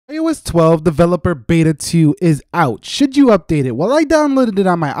iOS 12 Developer Beta 2 is out. Should you update it? Well, I downloaded it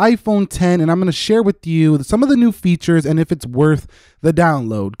on my iPhone 10 and I'm going to share with you some of the new features and if it's worth the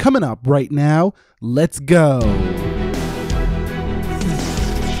download. Coming up right now, let's go.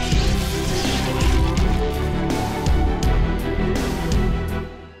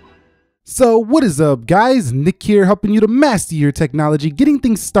 So what is up, guys? Nick here, helping you to master your technology, getting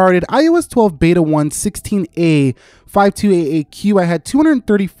things started. iOS 12 Beta 1 16A 5288Q. I had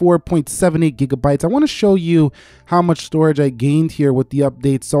 234.78 gigabytes. I want to show you how much storage I gained here with the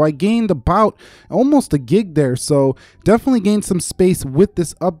update. So I gained about almost a gig there. So definitely gained some space with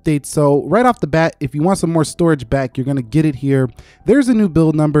this update. So right off the bat, if you want some more storage back, you're going to get it here. There's a new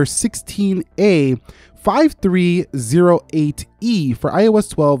build number 16A 5308E for iOS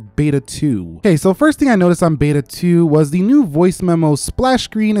 12 Beta 2. Okay, so first thing I noticed on Beta 2 was the new voice memo splash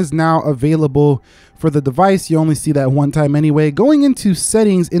screen is now available for the device. You only see that one time anyway. Going into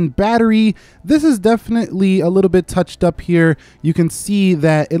settings in battery, this is definitely a little bit touched up here. You can see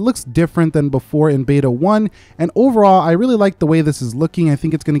that it looks different than before in Beta 1. And overall, I really like the way this is looking. I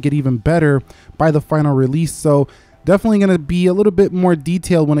think it's going to get even better by the final release. So definitely going to be a little bit more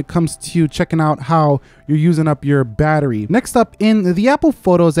detailed when it comes to checking out how you're using up your battery. Next up, in the Apple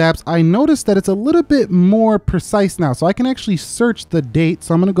Photos apps, I noticed that it's a little bit more precise now. So I can actually search the date.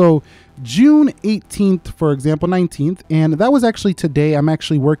 So I'm going to go June 18th, for example, 19th. And that was actually today. I'm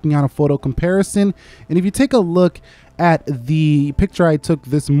actually working on a photo comparison. And if you take a look at the picture I took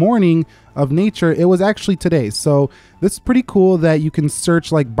this morning of nature, it was actually today. So this is pretty cool that you can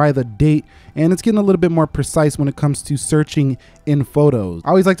search like by the date, and it's getting a little bit more precise when it comes to searching in photos. I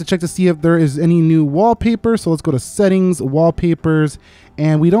always like to check to see if there is any new wallpaper. So let's go to settings, wallpapers,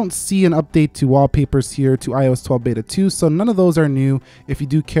 and we don't see an update to wallpapers here to iOS 12 Beta 2. So none of those are new if you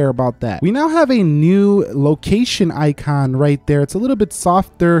do care about that. We now have a new location icon right there. It's a little bit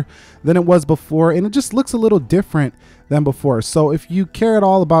softer than it was before, and it just looks a little different than before. So if you care at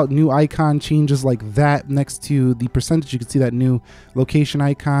all about new icon changes like that next to the percentage, you can see that new location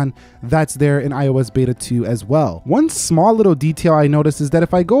icon that's there in iOS Beta 2 as well. One small little detail I noticed is that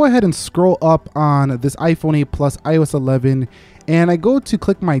if I go ahead and scroll up on this iPhone 8 Plus iOS 11 and I go to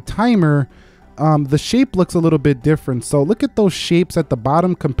click my timer, the shape looks a little bit different. So look at those shapes at the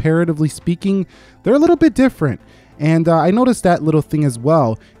bottom. Comparatively speaking, they're a little bit different. And I noticed that little thing as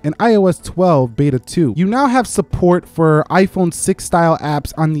well in iOS 12 Beta 2. You now have support for iPhone 6 style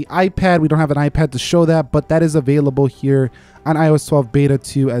apps on the iPad. We don't have an iPad to show that, but that is available here on iOS 12 Beta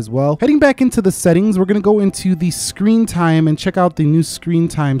 2 as well. Heading back into the settings, we're going to go into the screen time and check out the new screen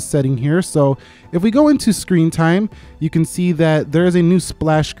time setting here. So if we go into screen time, you can see that there is a new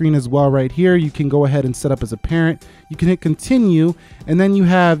splash screen as well right here. You can go ahead and set up as a parent. You can hit continue, and then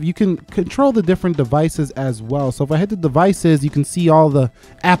you can control the different devices as well. So if I hit the devices, you can see all the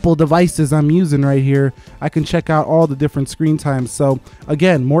Apple devices I'm using right here. I can check out all the different screen times. So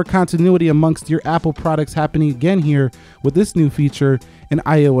again, more continuity amongst your Apple products happening again here with this new feature in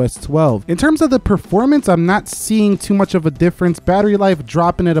iOS 12. In terms of the performance, I'm not seeing too much of a difference. Battery life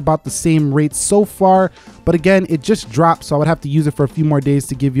dropping at about the same rate so far, but again, it just dropped, so I would have to use it for a few more days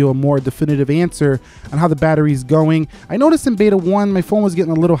to give you a more definitive answer on how the battery is going. I noticed in Beta 1, my phone was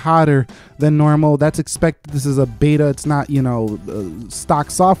getting a little hotter than normal. That's expected. This is a beta. It's not,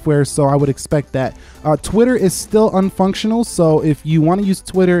 stock software, so I would expect that. Twitter is still unfunctional, so if you want to use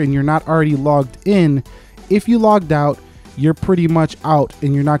Twitter and you're not already logged in, if you logged out, you're pretty much out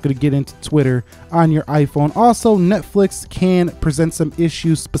and you're not going to get into Twitter on your iPhone. Also, Netflix can present some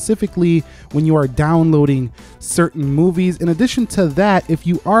issues, specifically when you are downloading certain movies. In addition to that, if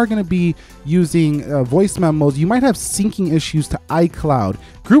you are going to be using voice memos, you might have syncing issues to iCloud.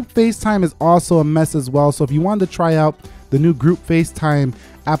 Group FaceTime is also a mess as well. So if you wanted to try out the new Group FaceTime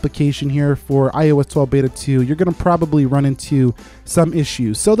application here for iOS 12 Beta 2, you're going to probably run into some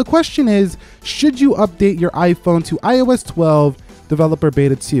issues. So the question is, should you update your iPhone to iOS 12 Developer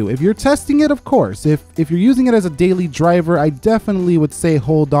Beta 2? If you're testing it, of course. If you're using it as a daily driver, I definitely would say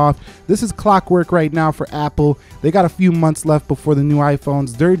hold off. This is clockwork right now for Apple. They got a few months left before the new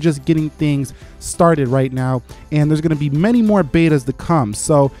iPhones. They're just getting things started right now, and there's going to be many more betas to come.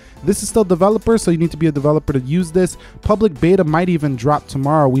 So this is still developer, so you need to be a developer to use this. Public beta might even drop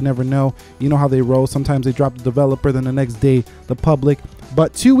tomorrow. We never know. You know how they roll. Sometimes they drop the developer, then the next day the public.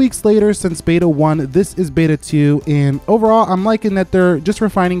 But 2 weeks later since Beta 1, this is Beta 2. And overall, I'm liking that they're just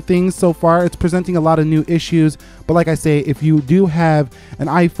refining things so far. It's presenting a lot of new issues. But like I say, if you do have an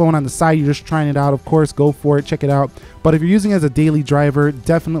iPhone on the side, you're just trying it out, of course, go for it, check it out. But if you're using it as a daily driver,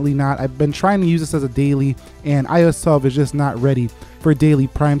 definitely not. I've been trying to use this as a daily and iOS 12 is just not ready for daily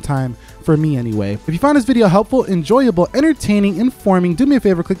prime time for me anyway. If you found this video helpful, enjoyable, entertaining, informing, do me a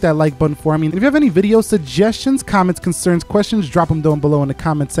favor, click that like button for me. And if you have any video suggestions, comments, concerns, questions, drop them down below in the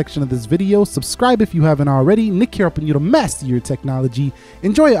comment section of this video. Subscribe if you haven't already. Nick here, helping you to master your technology.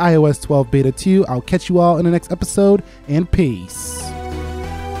 Enjoy iOS 12 Beta 2. I'll catch you all in the next episode, and peace.